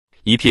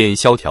一片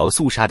萧条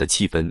肃杀的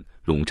气氛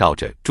笼罩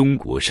着中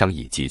国商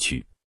业街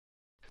区。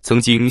曾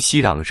经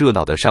熙攘热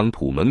闹的商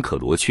铺门可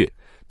罗雀，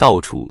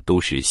到处都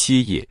是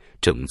歇业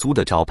整租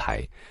的招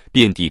牌，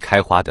遍地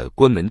开花的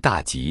关门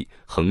大吉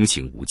横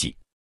行无忌。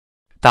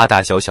大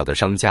大小小的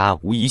商家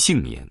无一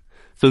幸免，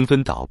纷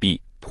纷倒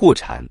闭、破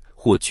产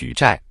或举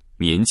债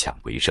勉强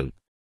为生。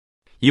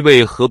一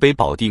位河北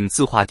保定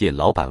字画店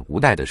老板无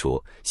奈地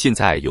说：“现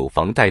在有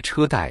房贷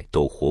车贷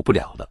都活不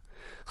了了，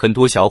很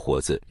多小伙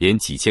子连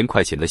几千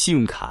块钱的信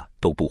用卡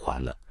都不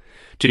还了，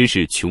真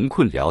是穷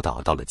困潦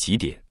倒到了极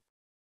点。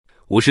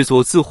我是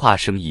做字画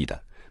生意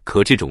的，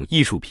可这种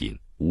艺术品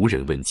无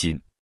人问津，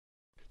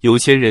有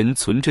钱人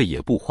存着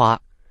也不花，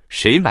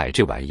谁买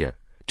这玩意儿？”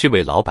这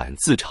位老板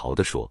自嘲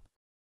地说。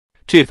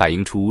这反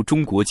映出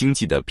中国经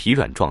济的疲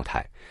软状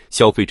态，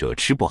消费者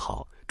吃不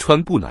好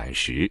穿不暖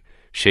时，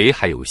谁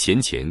还有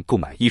闲钱购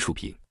买艺术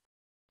品？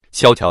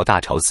萧条大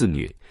潮肆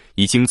虐，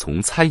已经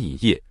从餐饮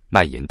业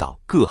蔓延到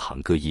各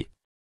行各业。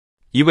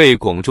一位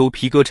广州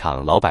皮革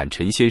厂老板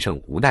陈先生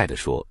无奈地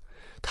说：“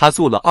他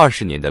做了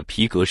20年的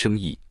皮革生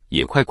意，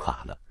也快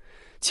垮了，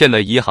欠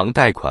了银行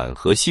贷款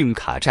和信用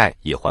卡债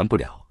也还不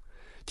了，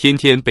天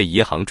天被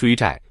银行追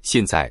债，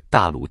现在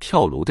大陆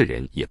跳楼的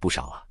人也不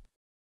少啊。”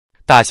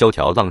大萧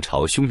条浪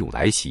潮汹涌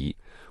来袭，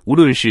无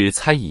论是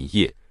餐饮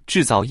业、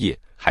制造业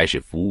还是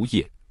服务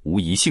业，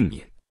无一幸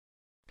免。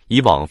以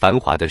往繁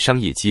华的商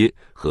业街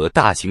和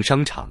大型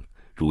商场，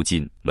如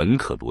今门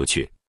可罗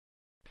雀。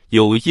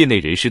有业内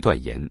人士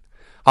断言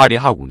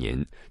，2025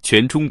年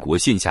全中国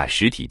线下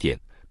实体店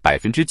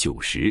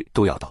90%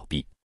都要倒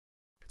闭，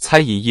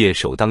餐饮业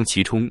首当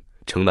其冲，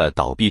成了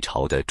倒闭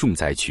潮的重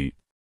灾区。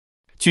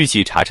据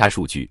其查查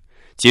数据，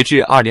截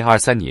至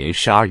2023年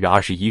12月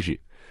21日，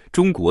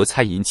中国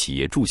餐饮企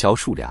业注销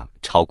数量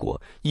超过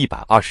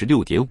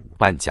126.5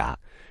万家，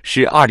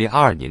是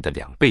2022年的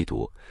2倍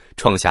多，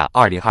创下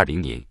2020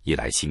年以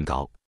来新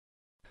高。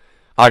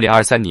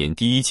2023年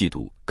第一季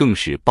度更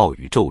是暴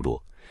雨骤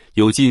落，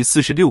有近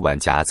46万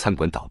家餐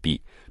馆倒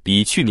闭，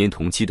比去年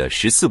同期的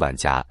14万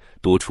家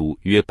多出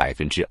约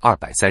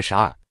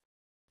232%。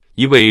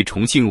一位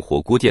重庆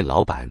火锅店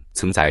老板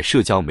曾在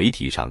社交媒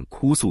体上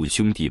哭诉：“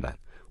兄弟们，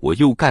我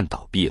又干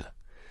倒闭了，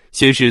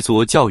先是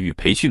做教育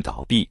培训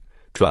倒闭，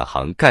转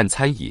行干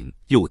餐饮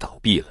又倒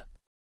闭了。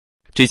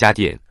这家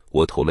店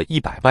我投了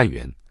100万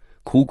元，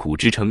苦苦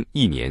支撑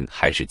1年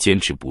还是坚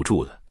持不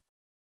住了。”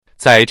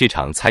在这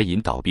场餐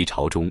饮倒闭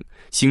潮中，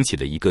兴起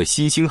了一个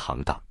新兴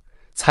行当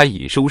——餐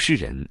饮收尸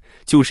人，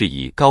就是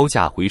以高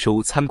价回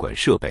收餐馆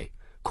设备、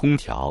空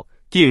调、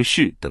电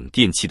视等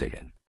电器的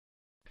人。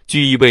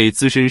据一位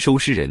资深收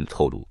尸人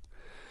透露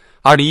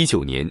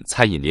，2019年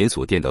餐饮连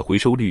锁店的回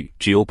收率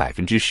只有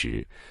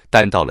10%，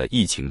但到了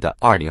疫情的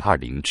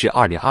2020至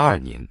2022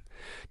年，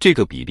这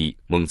个比例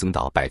猛增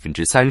到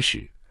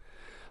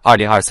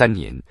30%，2023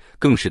年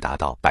更是达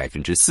到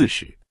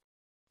40%。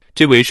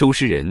这位收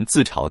尸人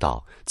自嘲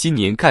道：“今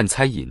年干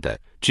餐饮的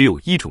只有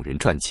一种人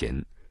赚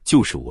钱，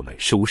就是我们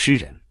收尸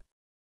人。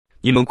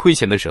你们亏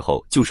钱的时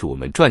候，就是我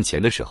们赚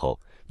钱的时候，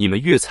你们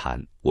越惨，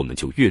我们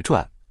就越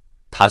赚。”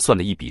他算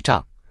了一笔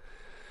账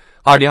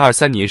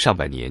，2023年上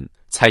半年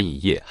餐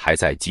饮业还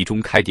在集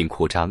中开店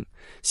扩张，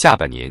下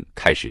半年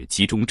开始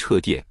集中撤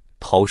店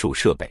抛售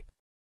设备。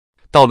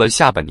到了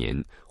下半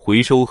年，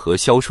回收和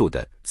销售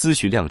的咨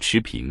询量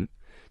持平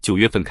，9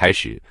月份开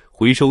始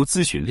回收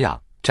咨询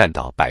量占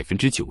到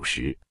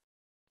90%。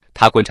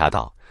他观察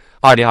到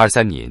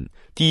，2023年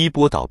第一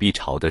波倒闭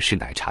潮的是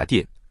奶茶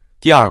店，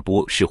第二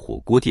波是火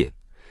锅店。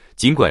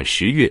尽管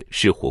10月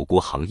是火锅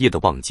行业的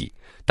旺季，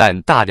但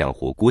大量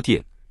火锅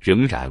店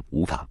仍然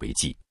无法为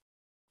继。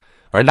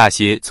而那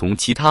些从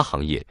其他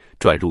行业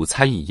转入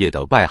餐饮业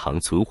的外行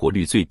存活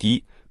率最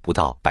低，不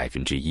到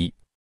1%。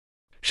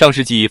上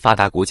世纪发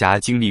达国家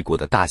经历过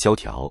的大萧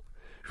条，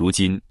如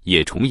今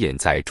也重演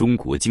在中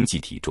国经济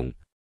体中。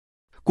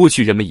过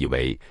去人们以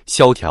为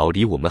萧条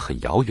离我们很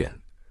遥远，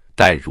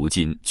但如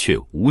今却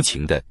无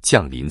情地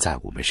降临在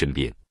我们身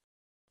边。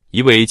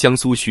一位江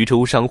苏徐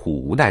州商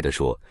户无奈地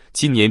说：“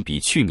今年比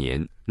去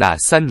年那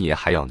3年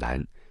还要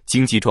难，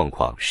经济状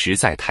况实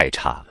在太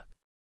差了。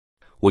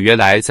我原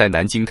来在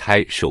南京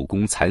开手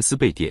工蚕丝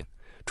被店，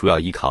主要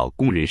依靠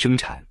工人生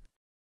产，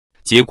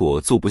结果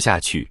做不下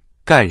去，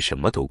干什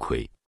么都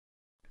亏。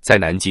在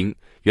南京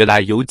原来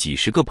有几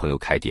十个朋友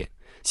开店，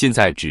现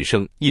在只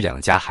剩1、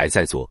2家还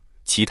在做，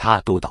其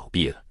他都倒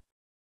闭了。”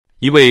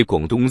一位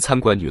广东餐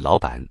馆女老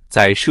板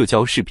在社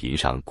交视频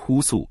上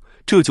哭诉：“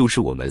这就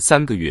是我们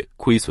3个月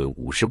亏损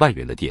50万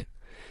元的店，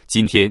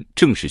今天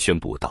正式宣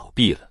布倒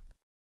闭了。”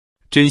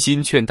真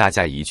心劝大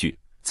家一句，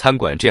餐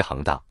馆这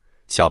行当，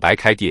小白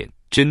开店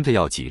真的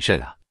要谨慎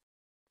啊！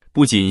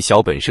不仅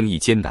小本生意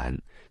艰难，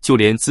就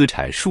连资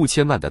产数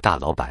千万的大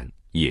老板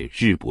也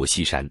日薄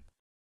西山。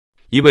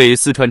一位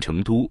四川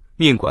成都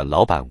面馆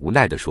老板无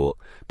奈地说：“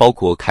包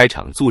括开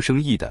厂做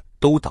生意的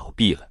都倒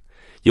闭了，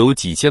有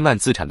几千万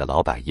资产的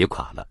老板也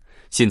垮了，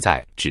现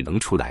在只能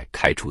出来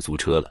开出租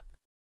车了。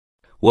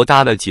我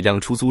搭了几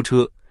辆出租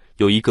车，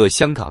有一个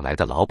香港来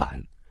的老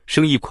板，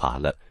生意垮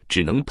了，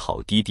只能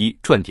跑滴滴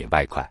赚点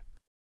外快。”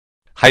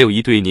还有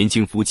一对年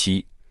轻夫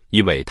妻，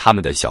因为他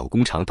们的小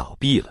工厂倒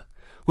闭了，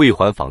为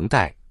还房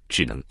贷，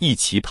只能一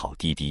起跑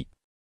滴滴。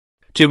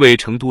这位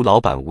成都老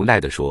板无奈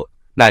地说：“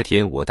那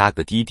天我搭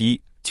个滴滴，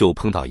就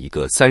碰到一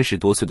个30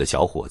多岁的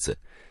小伙子，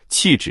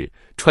气质、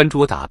穿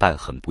着打扮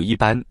很不一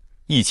般，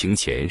疫情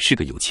前是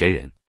个有钱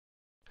人。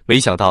没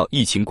想到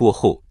疫情过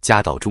后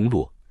家道中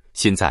落，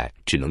现在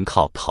只能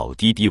靠跑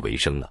滴滴为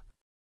生了。”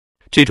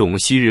这种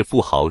昔日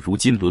富豪如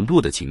今沦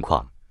落的情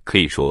况，可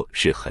以说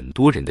是很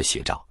多人的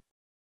写照。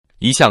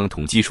一项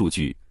统计数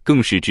据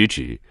更是直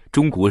指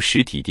中国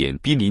实体店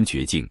濒临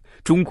绝境，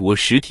中国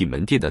实体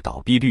门店的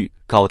倒闭率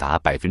高达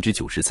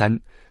 93%，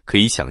 可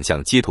以想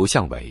象街头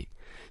巷尾，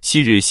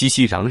昔日熙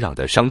熙攘攘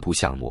的商铺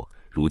巷陌，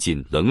如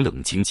今冷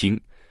冷清清，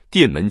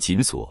店门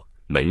紧锁，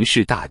门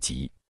市大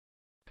吉。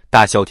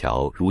大萧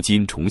条如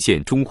今重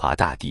现中华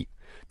大地，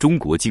中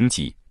国经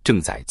济正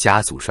在加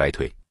速衰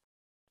退。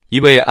一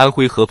位安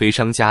徽合肥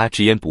商家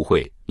直言不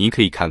讳：“您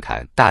可以看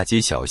看大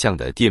街小巷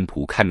的店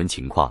铺开门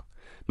情况，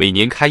每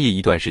年开业一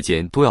段时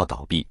间都要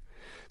倒闭，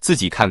自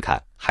己看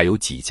看还有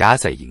几家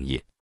在营业。”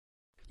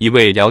一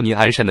位辽宁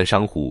鞍山的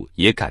商户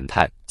也感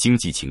叹经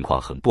济情况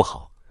很不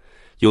好，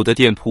有的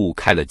店铺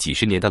开了几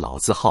十年的老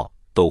字号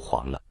都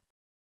黄了，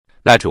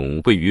那种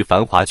位于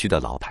繁华区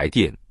的老牌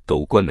店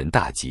都关门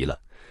大吉了，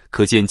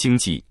可见经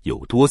济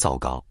有多糟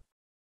糕。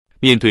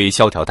面对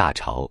萧条大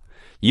潮，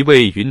一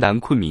位云南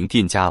昆明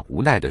店家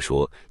无奈地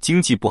说：“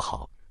经济不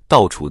好，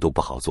到处都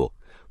不好做，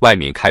外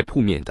面开铺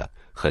面的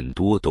很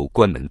多都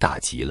关门大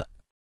吉了。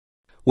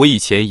我以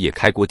前也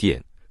开过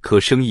店，可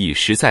生意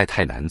实在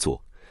太难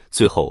做，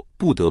最后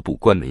不得不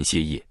关门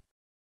歇业。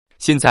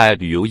现在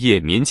旅游业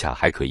勉强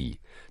还可以，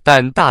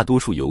但大多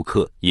数游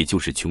客也就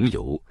是穷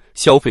游，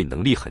消费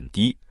能力很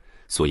低，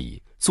所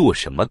以做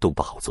什么都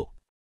不好做。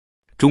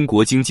中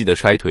国经济的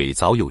衰退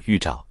早有预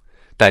兆，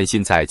但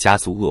现在加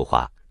速恶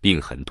化，令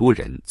很多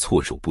人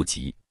措手不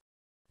及。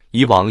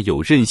以往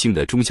有韧性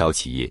的中小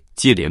企业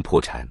接连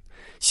破产，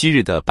昔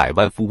日的百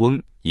万富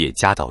翁也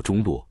家道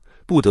中落，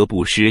不得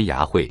不施人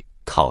牙慧，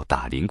靠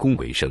打零工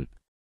为生。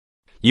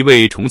一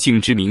位重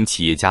庆知名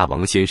企业家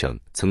王先生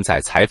曾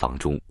在采访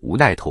中无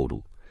奈透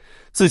露，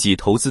自己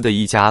投资的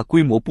一家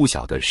规模不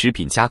小的食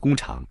品加工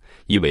厂，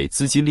因为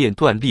资金链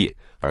断裂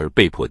而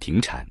被迫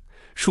停产，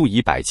数以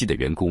百计的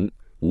员工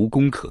无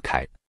工可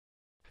开。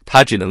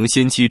他只能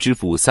先期支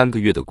付3个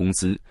月的工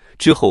资，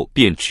之后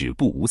便止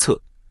步无策。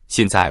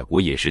现在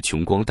我也是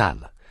穷光蛋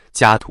了，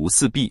家徒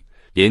四壁，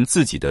连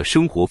自己的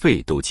生活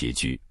费都拮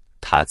据。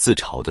他自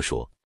嘲地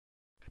说：“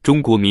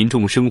中国民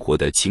众生活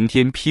的晴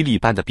天霹雳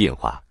般的变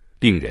化，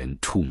令人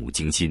触目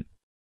惊心。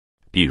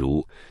比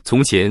如，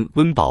从前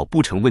温饱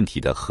不成问题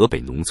的河北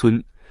农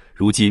村，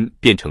如今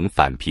变成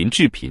返贫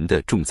致贫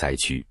的重灾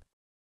区。”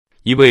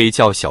一位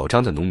叫小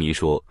张的农民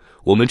说：“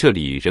我们这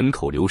里人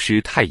口流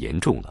失太严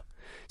重了。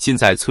现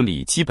在村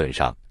里基本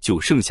上就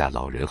剩下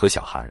老人和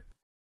小孩，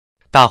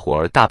大伙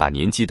儿大把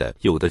年纪的，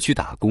有的去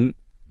打工，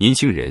年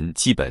轻人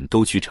基本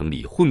都去城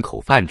里混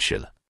口饭吃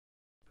了。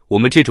我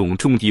们这种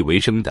种地为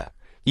生的，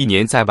一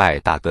年在外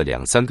打个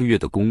2、3个月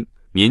的工，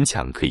勉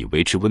强可以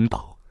维持温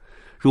饱，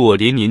若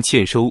连年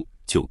欠收，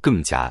就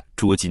更加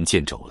捉襟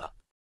见肘了。”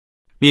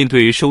面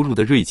对收入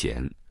的锐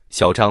减，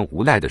小张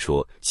无奈地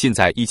说：“现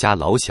在一家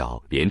老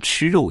小连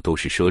吃肉都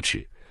是奢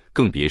侈，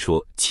更别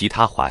说其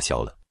他花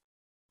销了。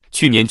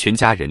去年全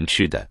家人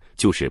吃的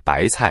就是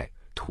白菜、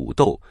土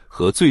豆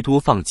和最多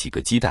放几个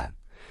鸡蛋，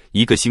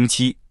一个星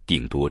期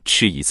顶多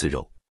吃1次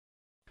肉。”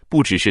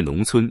不只是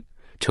农村，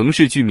城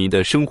市居民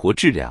的生活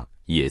质量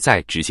也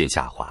在直线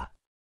下滑。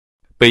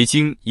北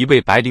京一位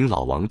白领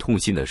老王痛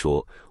心地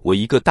说：“我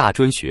一个大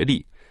专学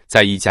历，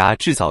在一家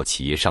制造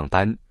企业上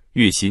班，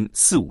月薪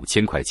4、5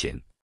千块钱。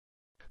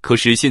可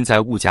是现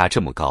在物价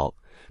这么高，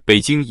北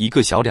京一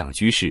个小2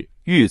居室，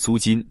月租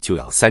金就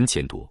要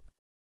3000多。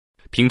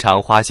平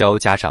常花销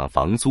加上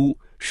房租、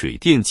水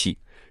电气，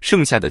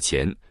剩下的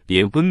钱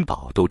连温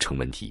饱都成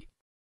问题。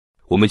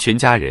我们全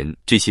家人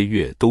这些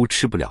月都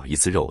吃不了1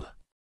次肉了。”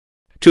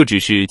这只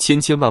是千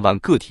千万万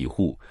个体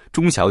户、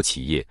中小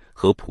企业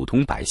和普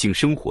通百姓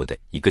生活的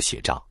一个写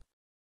照。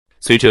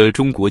随着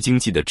中国经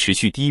济的持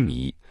续低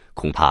迷，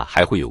恐怕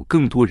还会有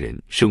更多人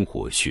生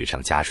活雪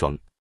上加霜。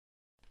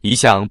一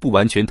项不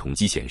完全统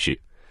计显示，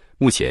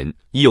目前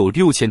已有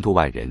6000多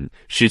万人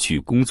失去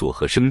工作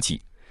和生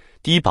计，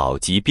低保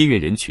及边缘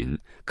人群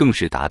更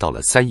是达到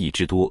了3亿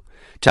之多，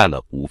占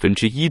了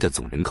1/5的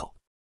总人口。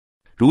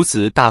如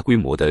此大规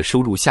模的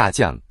收入下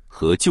降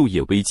和就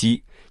业危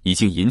机，已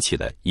经引起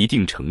了一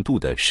定程度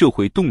的社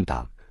会动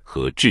荡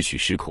和秩序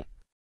失控。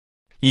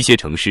一些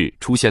城市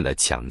出现了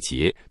抢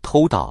劫、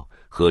偷盗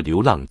和流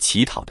浪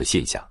乞讨的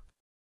现象。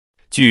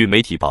据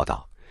媒体报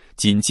道，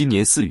仅今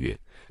年4月，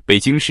北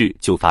京市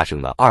就发生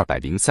了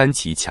203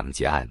起抢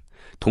劫案，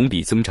同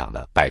比增长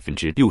了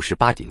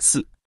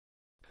 68.4%。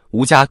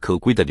无家可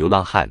归的流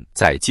浪汉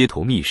在街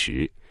头觅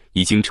食，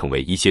已经成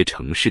为一些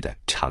城市的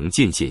常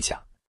见现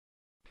象。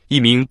一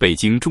名北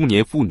京中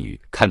年妇女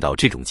看到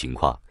这种情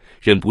况，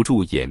忍不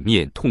住掩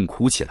面痛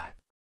哭起来。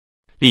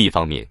另一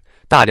方面，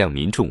大量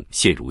民众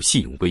陷入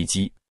信用危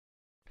机。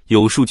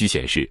有数据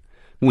显示，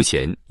目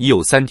前已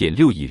有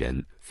 3.6 亿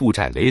人负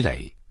债累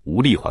累，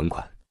无力还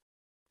款，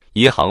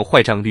银行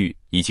坏账率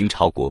已经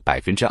超过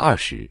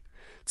 20%，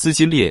 资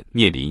金链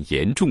面临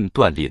严重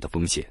断裂的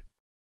风险。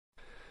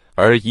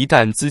而一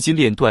旦资金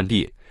链断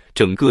裂，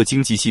整个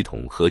经济系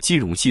统和金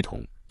融系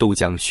统都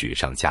将雪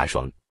上加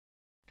霜。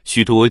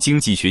许多经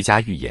济学家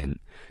预言，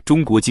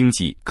中国经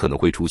济可能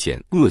会出现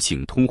恶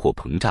性通货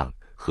膨胀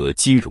和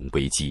金融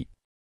危机。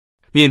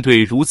面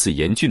对如此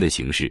严峻的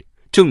形势，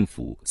政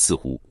府似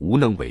乎无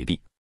能为力。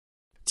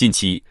近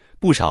期，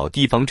不少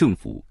地方政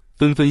府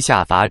纷纷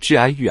下发治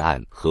安预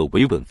案和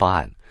维稳方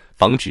案，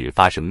防止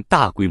发生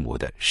大规模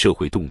的社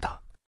会动荡。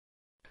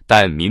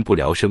但民不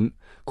聊生，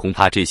恐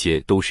怕这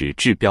些都是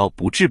治标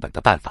不治本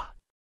的办法。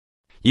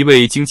一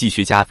位经济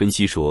学家分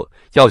析说，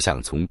要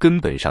想从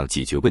根本上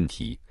解决问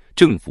题，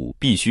政府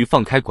必须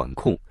放开管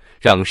控，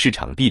让市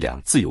场力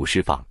量自由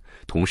释放，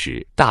同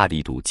时大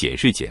力度减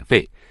税减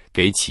费，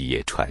给企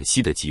业喘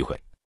息的机会。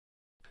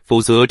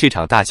否则，这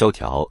场大萧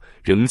条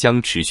仍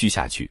将持续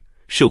下去，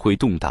社会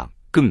动荡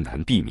更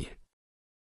难避免。